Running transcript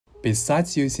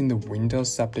Besides using the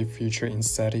Windows Update feature in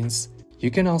settings,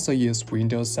 you can also use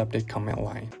Windows Update command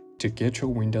line to get your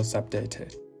Windows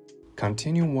updated.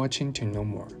 Continue watching to know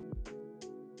more.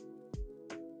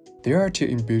 There are two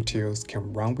inbuilt tools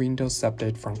can run Windows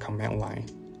Update from command line.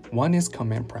 One is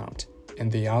command prompt,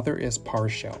 and the other is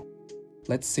PowerShell.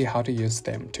 Let's see how to use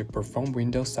them to perform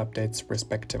Windows updates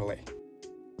respectively.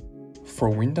 For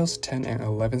Windows 10 and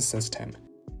 11 system,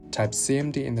 type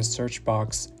CMD in the search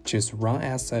box, choose Run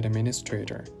as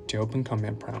Administrator to open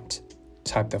command prompt.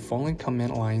 Type the following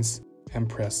command lines and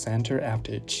press Enter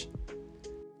after each.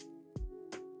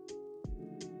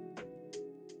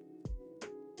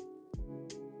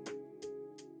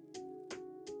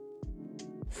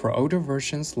 For older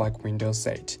versions like Windows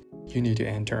 8, you need to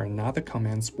enter another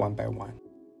commands one by one.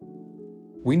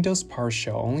 Windows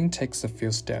PowerShell only takes a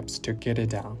few steps to get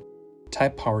it done.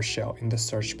 Type PowerShell in the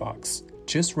search box.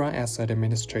 Choose Run as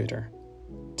Administrator.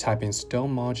 Type Install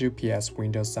Module PS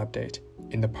Windows Update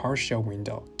in the PowerShell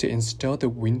window to install the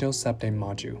Windows Update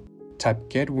module. Type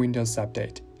Get Windows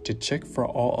Update to check for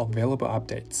all available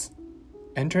updates.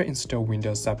 Enter Install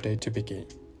Windows Update to begin.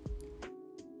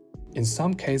 In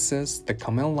some cases, the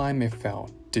command line may fail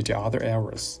due to other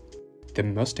errors. The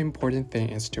most important thing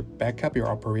is to back up your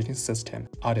operating system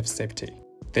out of safety.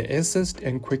 The easiest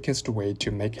and quickest way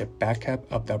to make a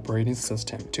backup of the operating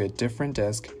system to a different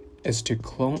disk is to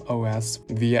clone OS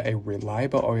via a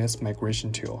reliable OS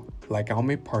migration tool like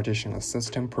AOMEI Partition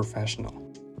System Professional.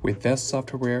 With this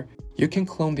software, you can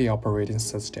clone the operating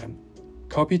system,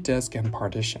 copy disk and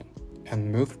partition, and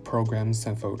move programs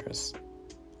and folders.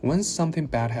 When something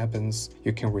bad happens,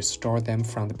 you can restore them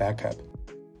from the backup.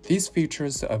 These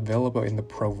features are available in the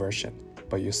Pro version,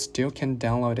 but you still can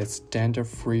download its standard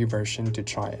free version to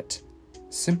try it.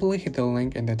 Simply hit the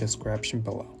link in the description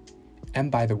below.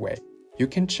 And by the way, you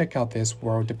can check out this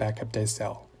World Backup Day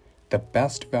sale. The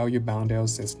best value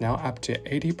bundles is now up to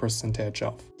 80%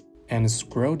 off. And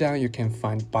scroll down, you can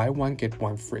find buy one get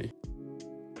one free.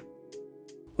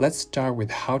 Let's start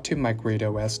with how to migrate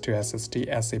OS to SSD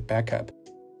as a backup.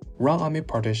 Run AOMEI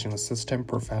Partition System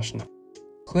Professional.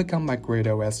 Click on Migrate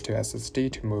OS to SSD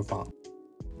to move on.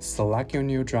 Select your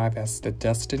new drive as the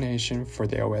destination for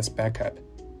the OS backup.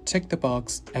 Tick the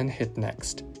box and hit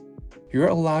Next. You are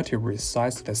allowed to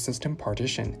resize the system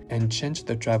partition and change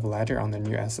the drive ladder on the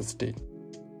new SSD.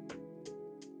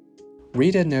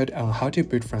 Read a note on how to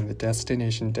boot from the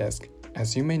destination disk,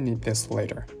 as you may need this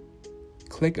later.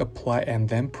 Click Apply and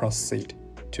then Proceed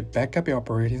to back up your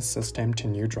operating system to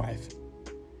new drive.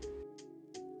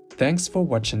 Thanks for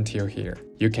watching till here.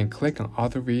 You can click on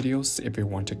other videos if you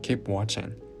want to keep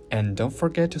watching. And don't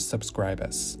forget to subscribe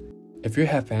us. If you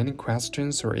have any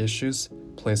questions or issues,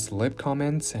 please leave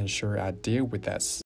comments and share your idea with us.